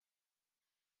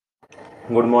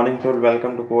Good morning to all.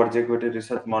 Welcome to Kunvarji Equity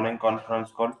Research Morning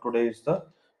Conference Call. Today is the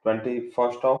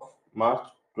 21st of March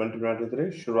 2023.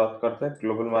 शुरुआत करते हैं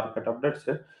global market update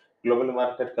से। Global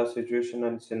market का situation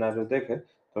and scenario देखें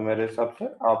तो मेरे हिसाब से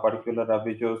पर्टिकुलर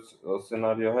अभी जो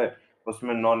सिनेरियो है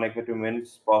उसमें नॉन नेगेटिव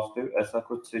मीन्स पॉजिटिव, ऐसा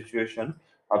कुछ सिचुएशन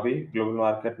अभी ग्लोबल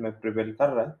मार्केट में प्रिवेल कर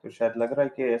रहा है। तो शायद लग रहा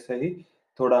है कि ऐसे ही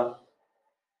थोड़ा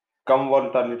कम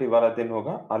वोलेटिलिटी वाला दिन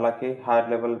होगा, हालांकि हायर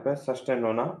लेवल पे सस्टेन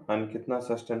होना एंड कितना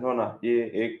सस्टेन होना ये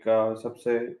एक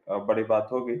सबसे बड़ी बात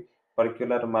होगी।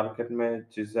 पर्टिकुलर मार्केट में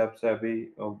जिस हिसाब से अभी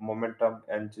मोमेंटम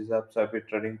एंड जिस हिसाब से अभी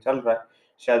ट्रेडिंग चल रहा है,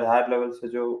 शायद हायर लेवल से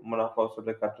जो मुनाफा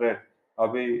वसूली का ट्रेड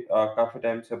अभी काफी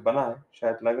टाइम से बना है,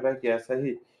 शायद लग रहा है कि ऐसा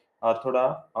ही थोड़ा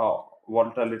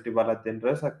वोलेटिलिटी वाला दिन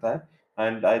रह सकता है।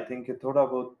 एंड आई थिंक कि थोड़ा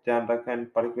बहुत ध्यान रखें एंड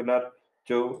पर्टिकुलर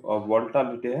जो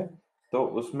वोलेटिलिटी है तो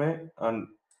उसमें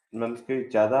मीन्स कि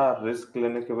ज़्यादा रिस्क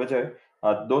लेने के बजाय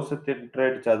 2 से 3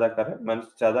 ट्रेड ज़्यादा करें, मीन्स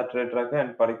ज़्यादा ट्रेड रखें एंड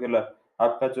पर्टिकुलर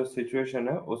आपका जो सिचुएशन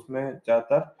है उसमें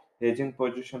ज़्यादातर हेजिंग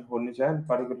पोजीशन होनी चाहिए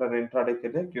पर्टिकुलर इंट्राडे के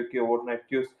लिए, क्योंकि ओवरनाइट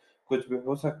क्यूज कुछ भी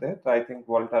हो सकते हैं। तो आई थिंक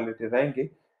वोलेटिलिटी रहेंगी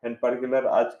एंड पर्टिकुलर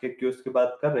आज के क्यूज की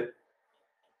बात करें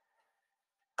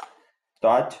तो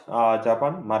आज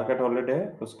जापान मार्केट हॉलिडे है।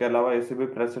 उसके अलावा ईसीबी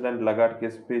प्रेसिडेंट लगार्ड की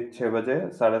स्पीच 6 बजे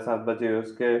 7:30 बजे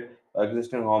उसके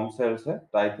एग्जिस्टिंग होम सेल्स है।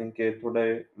 तो आई थिंक ये थोड़े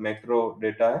मैक्रो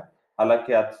डेटा है।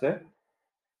 हालांकि आज से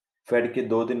फेड की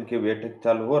 2 दिन की वेट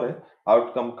चालू हो रहे।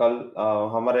 आउटकम कल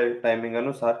हमारे टाइमिंग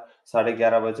अनुसार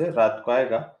 11:30 बजे रात को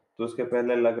आएगा। तो उसके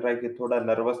पहले लग रहा है कि थोड़ा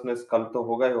नर्वसनेस कल तो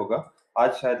होगा ही होगा।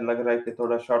 आज शायद लग रहा है कि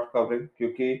थोड़ा शॉर्ट कवरिंग,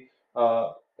 क्योंकि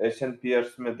एशियन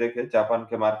पीयर्स में देखे जापान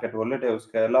के मार्केट हॉलिडे,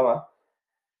 उसके अलावा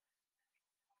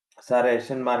सारे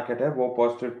एशियन मार्केट है वो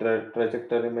पॉजिटिव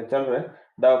ट्रेजेक्टरी में चल रहे हैं।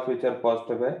 डाउ फ्यूचर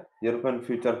पॉजिटिव है, यूरोपियन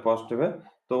फ्यूचर पॉजिटिव है।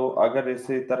 तो अगर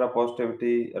इसी तरह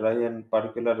पॉजिटिविटी रही एंड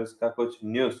पर्टिकुलर इसका कुछ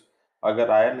न्यूज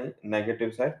अगर आया नहीं नेगेटिव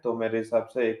साइड, तो मेरे हिसाब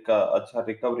से एक अच्छा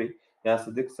रिकवरी यहाँ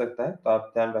से दिख सकता है। तो आप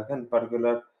ध्यान रखें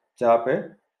पर्टिकुलर जहाँ पे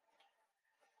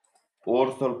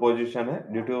ओवरसोल्ड पोजीशन है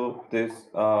ड्यू टू दिस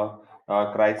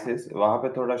क्राइसिस, वहां पे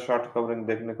थोड़ा शॉर्ट कवरिंग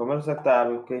देखने को मिल सकता है।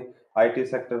 हालांकि आईटी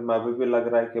सेक्टर में अभी भी लग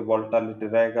रहा है कि वोलेटिलिटी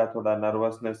रहेगा, थोड़ा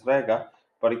नर्वसनेस रहेगा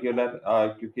पर्टिकुलर,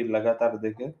 क्योंकि लगातार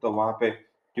देखे तो वहां पे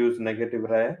क्यूज नेगेटिव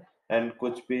रहे एंड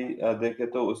कुछ भी देखे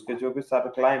तो उसके जो भी सारे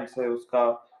क्लाइंट्स है उसका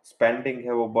स्पेंडिंग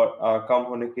है वो कम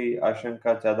होने की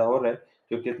आशंका ज्यादा हो रहा है,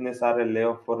 क्योंकि इतने सारे ले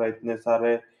ऑफ हो रहे हैं, इतने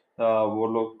सारे वो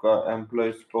लोग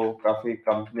एम्प्लॉयज को काफी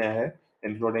कंपनियां हैं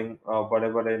इंक्लूडिंग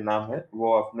बड़े-बड़े नाम है,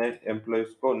 वो अपने एम्प्लॉइज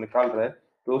को निकाल रहे हैं।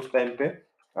 तो उस टाइम पे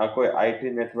कोई आईटी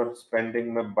नेटवर्क स्पेंडिंग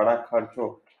में बड़ा खर्च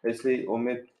हो, ऐसी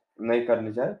उम्मीद नहीं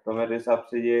करनी चाहिए। तो मेरे हिसाब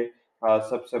से ये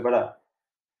सबसे बड़ा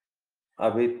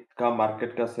अभी का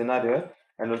मार्केट का सिनेरियो है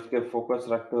एंड उसके फोकस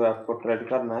रखते हुए आपको ट्रेड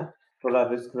करना है। थोड़ा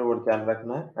रिस्क रिवॉर्ड ध्यान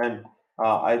रखना है एंड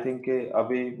आई थिंक कि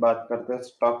अभी बात करते हैं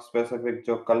स्टॉक स्पेसिफिक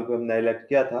जो कल भी हमने हाइलाइट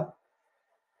किया था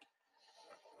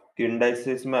कि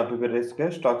इंडाइसेस में अभी भी रिस्क है,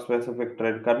 स्टॉक स्पेसिफिक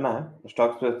ट्रेड करना है।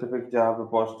 स्टॉक स्पेसिफिक जहाँ पे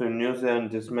पॉजिटिव न्यूज है एंड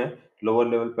जिसमें लोअर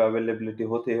लेवल पे अवेलेबिलिटी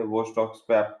होती है वो स्टॉक्स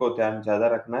पे आपको ध्यान ज्यादा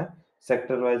रखना है।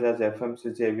 सेक्टर वाइज आज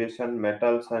FMCG, aviation,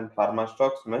 metals and pharma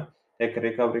stocks में एक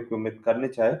रिकवरी की उम्मीद करनी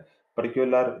चाहिए।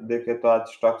 पर्टिकुलर देखे तो आज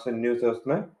स्टॉक्स एंड न्यूज है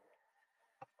उसमें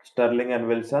Sterling and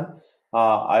Wilson,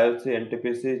 IOC,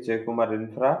 NTPC, Jay Kumar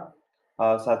infra,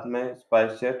 साथ में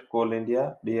SpiceJet, Coal India,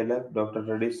 DLF, doctor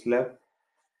Reddy's lab,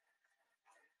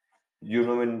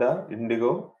 यूनोमिंडा,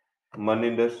 Indigo, मन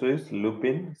industries,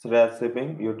 Lupin, Shreyas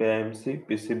shipping, यूटीआईएमसी,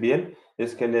 PCBL,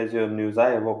 इसके लिए जो न्यूज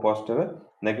आए वो पॉजिटिव है।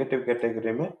 नेगेटिव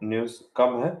कैटेगरी में न्यूज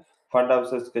कम है। फंड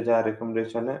हाउसेस के जहाँ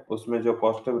रिकमेंडेशन है उसमें जो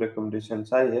पॉजिटिव रिकमेंडेशन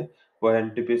आई है वो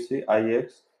एनटीपीसी,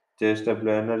 आईएक्स,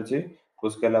 जेएसडब्ल्यू एनर्जी,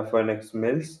 उसके अलावा फोएनेक्स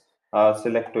मिल्स,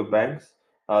 सिलेक्टिव बैंक्स,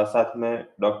 साथ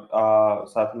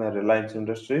में Reliance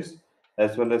industries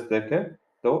as well as देखें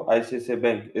तो आईसीआईसीआई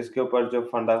बैंक, इसके ऊपर जो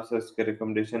फंड हाउसेस की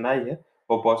रिकमेंडेशन आई है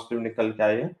वो पॉजिटिव निकल के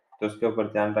आई है। तो उसके ऊपर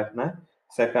ध्यान रखना है।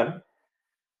 सेकंड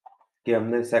कि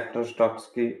हमने सेक्टर स्टॉक्स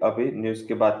की अभी न्यूज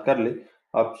की बात कर ली।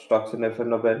 अब स्टॉक्स इन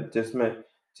एफएनओबेल जिसमें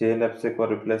जेएनएफसी को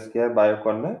रिप्लेस किया है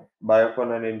बायोकॉन ने।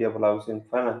 Biocon and India housing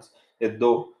finance, ये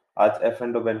दो आज एफ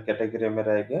एंड ओबेन कैटेगरी में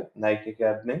रहेंगे। नाइकी की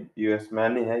अर्निंग यूएस में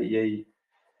आनी है, ये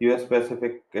यूएस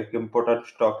स्पेसिफिक एक इम्पोर्टेंट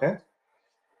स्टॉक है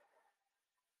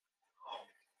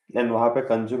एंड वहाँ पे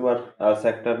कंज्यूमर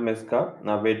सेक्टर में इसका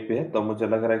वेट भी है। तो मुझे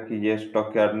लग रहा है कि ये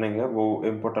स्टॉक की अर्निंग है वो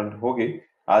इम्पोर्टेंट होगी।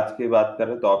 आज की बात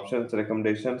करें तो ऑप्शंस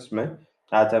रिकमेंडेशंस में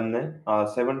आज हमने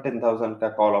 17,000 का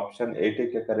कॉल ऑप्शन 80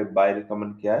 के करीब बाय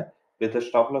रिकमेंड किया है with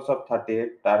stop loss of 38,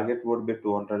 target would be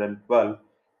 212।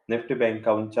 Nifty bank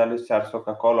का 39,400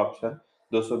 का कॉल ऑप्शन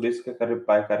 220 के करीब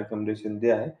बाय का रिकमेंडेशन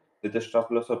दिया है with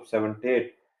stop loss of 78,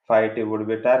 580 would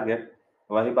be target.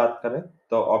 वही बात करें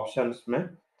तो ऑप्शंस में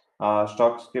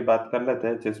स्टॉक्स की बात कर लेते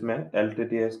हैं जिसमें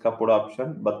एलटीटीएस का पूरा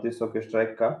ऑप्शन 3200 के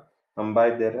स्ट्राइक का हम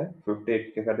बाय दे रहे हैं 58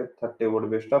 के करीब 30 वुड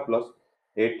बी स्टॉप लॉस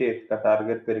 88 का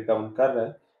टारगेट पे रिकमेंड कर रहे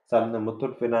हैं। सामने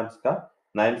मुथूट फाइनेंस का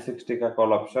 960 का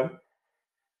कॉल ऑप्शन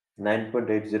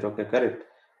 9.80 के करीब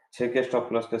 6 के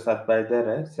स्टॉप लॉस के साथ बाय दे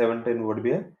रहे हैं 17 वुड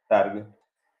बी टारगेट।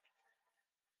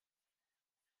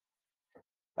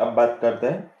 अब बात करते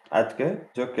हैं आज के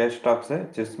जो कैश स्टॉक्स है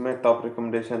जिसमें टॉप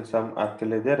रिकमेंडेशन हम आपके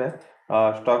लिए दे रहे हैं।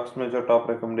 स्टॉक्स में जो टॉप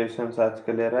रिकमेंडेशन आज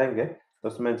के लिए रहेंगे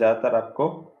उसमें ज्यादातर आपको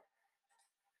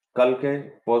कल के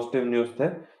पॉजिटिव न्यूज थे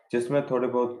जिसमें थोड़ी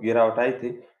बहुत गिरावट आई थी।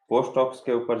 वो स्टॉक्स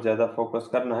के ऊपर ज्यादा फोकस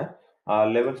करना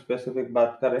है। लेवल स्पेसिफिक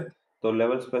बात करें तो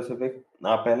लेवल स्पेसिफिक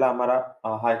पहला हमारा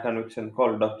high conviction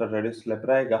call doctor Reddy's lab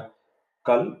रहेगा।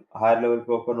 कल हायर लेवल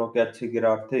पे ओपन होकर अच्छी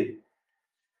गिरावट थी।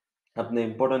 अपने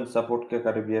इम्पोर्टेंट सपोर्ट के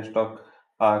करीब ये स्टॉक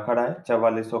खड़ा है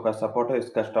 4400 का सपोर्ट है।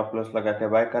 इसका स्टॉप लॉस लगा के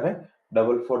बाय करें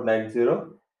 4490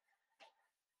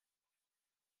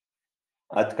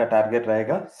 आज का टारगेट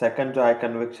रहेगा। सेकंड जो हाई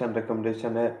कन्विक्शन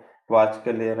रिकमेंडेशन है वो आज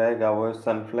के लिए रहेगा वो है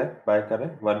सनफ्लैग बाय करें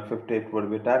 158 would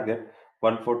be target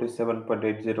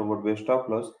 147.80 would be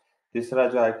stop loss. तीसरा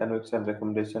जो हाई कन्विक्शन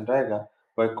रिकमेंडेशन रहेगा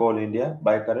वो है कोल इंडिया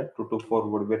बाय करें 224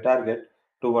 would be target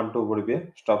 212 would be a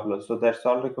stop loss. So that's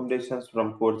all recommendations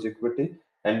from Coach Equity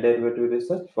and Derivative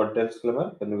Research. For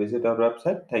disclaimer, can you visit our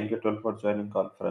website? Thank you all for joining conference.